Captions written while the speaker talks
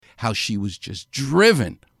how she was just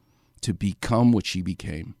driven to become what she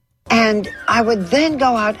became. And I would then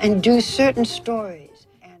go out and do certain stories.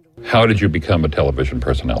 How did you become a television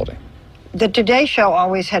personality? The Today Show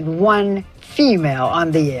always had one female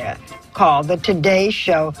on the air called the Today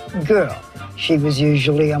Show Girl. She was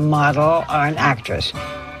usually a model or an actress.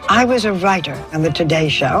 I was a writer on the Today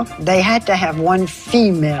Show. They had to have one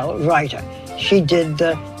female writer. She did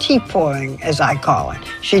the tea pouring, as I call it.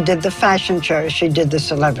 She did the fashion shows. She did the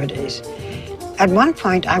celebrities. At one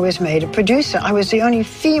point, I was made a producer. I was the only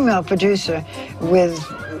female producer with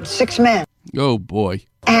 6 men. Oh, boy.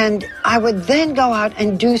 And I would then go out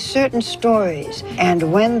and do certain stories.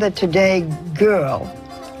 And when the Today Girl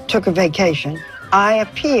took a vacation, I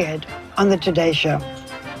appeared on the Today Show.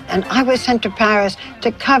 And I was sent to Paris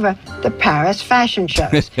to cover the Paris fashion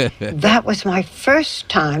shows. That was my first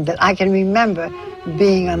time that I can remember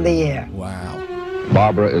being on the air. Wow.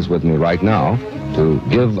 Barbara is with me right now to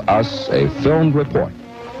give us a filmed report.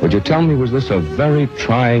 Would you tell me, was this a very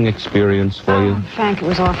trying experience for you? Frank, it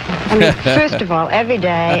was awful. I mean, first of all, every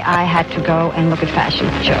day I had to go and look at fashion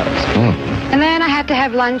shows. And then I had to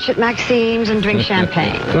have lunch at Maxime's and drink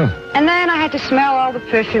champagne. And then I had to smell all the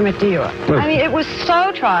perfume at Dior. I mean, it was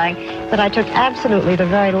so trying that I took absolutely the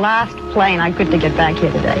very last plane I could to get back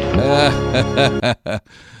here today.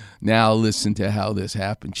 Now listen to how this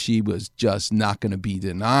happened. She was just not going to be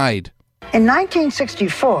denied. In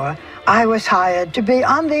 1964, I was hired to be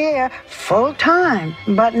on the air full-time,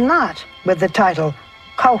 but not with the title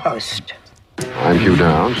co-host. I'm Hugh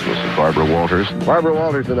Downs. This is Barbara Walters. Barbara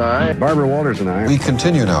Walters and I. Barbara Walters and I. We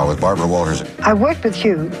continue now with Barbara Walters. I worked with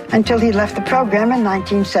Hugh until he left the program in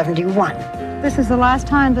 1971. This is the last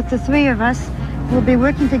time that the three of us will be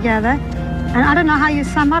working together. And I don't know how you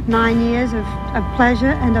sum up 9 years of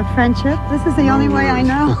pleasure and of friendship. This is the only way I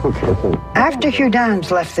know. After Hugh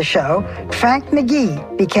Downs left the show, Frank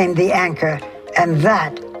McGee became the anchor, and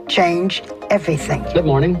that changed everything. Good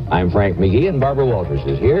morning. I'm Frank McGee, and Barbara Walters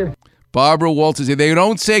is here. Barbara Walters, they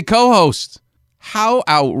don't say co-host. How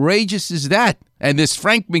outrageous is that? And this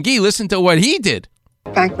Frank McGee, listen to what he did.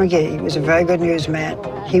 Frank McGee was a very good newsman.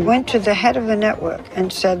 He went to the head of the network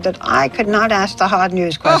and said that I could not ask the hard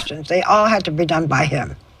news questions. They all had to be done by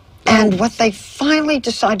him. And what they finally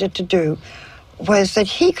decided to do was that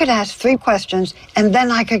he could ask 3 questions and then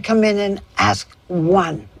I could come in and ask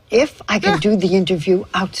 1. If I could do the interview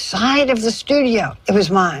outside of the studio, it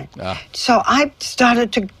was mine. So I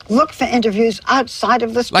started to look for interviews outside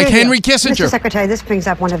of the studio. Like Henry Kissinger. Mr. Secretary, this brings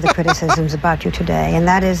up one of the criticisms about you today, and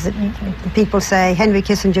that is that people say Henry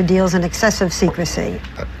Kissinger deals in excessive secrecy.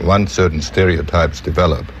 Once certain stereotypes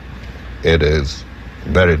develop, it is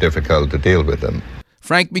very difficult to deal with them.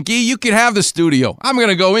 Frank McGee, you can have the studio. I'm going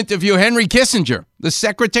to go interview Henry Kissinger, the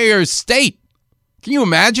Secretary of State. Can you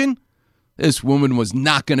imagine? This woman was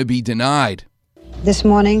not going to be denied. This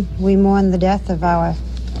morning, we mourn the death of our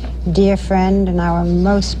dear friend and our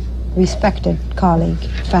most respected colleague,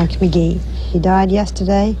 Frank McGee. He died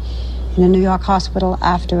yesterday in a New York hospital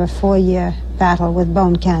after a 4-year battle with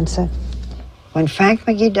bone cancer. When Frank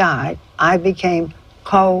McGee died, I became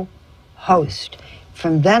co-host.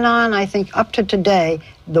 From then on, I think up to today,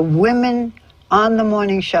 the women on the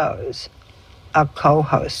morning shows are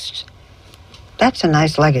co-hosts. That's a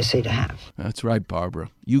nice legacy to have. That's right, Barbara.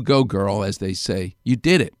 You go, girl, as they say. You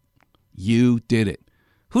did it. You did it.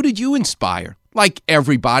 Who did you inspire? Like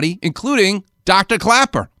everybody, including Dr.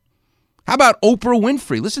 Clapper. How about Oprah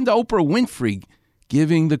Winfrey? Listen to Oprah Winfrey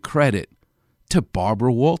giving the credit to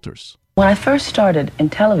Barbara Walters. When I first started in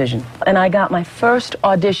television and I got my first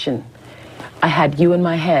audition, I had you in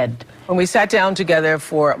my head. When we sat down together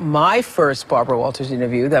for my first Barbara Walters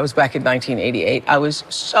interview, that was back in 1988, I was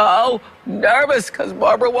so nervous because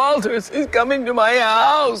Barbara Walters is coming to my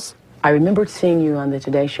house. I remember seeing you on the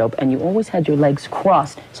Today Show, and you always had your legs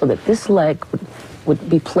crossed so that this leg would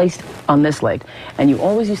be placed on this leg. And you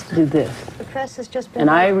always used to do this. The press has just been... And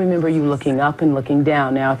I remember you looking up and looking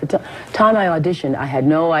down. Now, at the time I auditioned, I had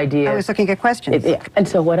no idea. I was looking at questions. And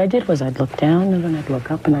so what I did was I'd look down, and then I'd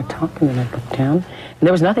look up, and I'd talk, and then I'd look down. And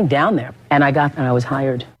there was nothing down there. And I was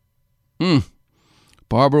hired.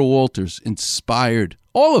 Barbara Walters inspired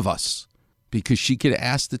all of us because she could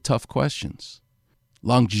ask the tough questions.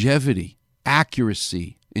 Longevity,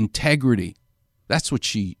 accuracy, integrity. That's what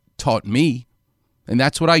she taught me. And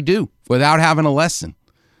that's what I do without having a lesson.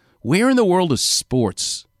 Where in the world of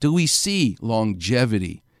sports do we see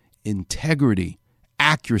longevity, integrity,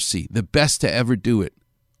 accuracy, the best to ever do it?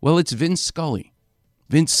 Well, it's Vince Scully.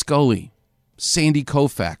 Vince Scully, Sandy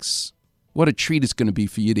Koufax. What a treat it's going to be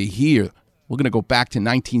for you to hear. We're going to go back to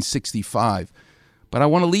 1965. But I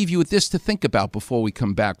want to leave you with this to think about before we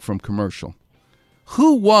come back from commercial.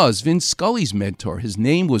 Who was Vince Scully's mentor? His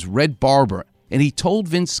name was Red Barber, and he told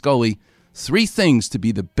Vince Scully 3 things to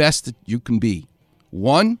be the best that you can be.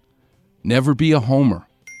 1, never be a homer.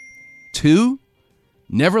 2,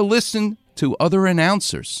 never listen to other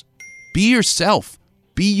announcers. Be yourself.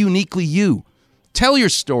 Be uniquely you. Tell your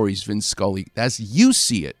stories, Vince Scully, as you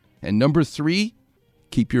see it. And number 3,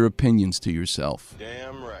 keep your opinions to yourself.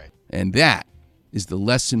 Damn right. And that is the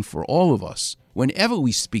lesson for all of us whenever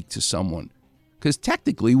we speak to someone. Because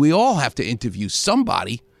technically, we all have to interview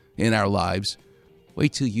somebody in our lives.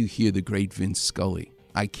 Wait till you hear the great Vince Scully.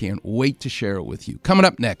 I can't wait to share it with you. Coming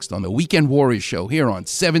up next on the Weekend Warriors Show here on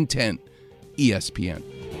 710 ESPN.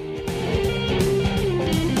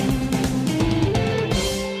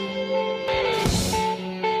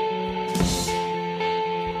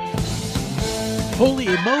 Holy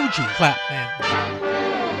emoji clap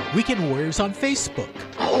man. Weekend Warriors on Facebook.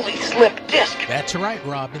 Holy slip disc. That's right,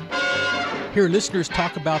 Robin. Hear listeners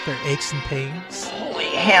talk about their aches and pains. Holy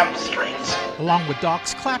hamstrings. Along with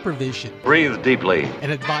Doc's Clapper Vision. Breathe deeply.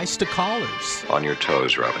 And advice to callers. On your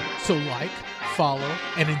toes, Robin. So like, follow,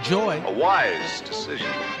 and enjoy a wise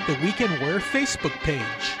decision. The Weekend Warrior Facebook page.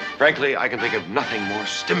 Frankly, I can think of nothing more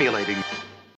stimulating.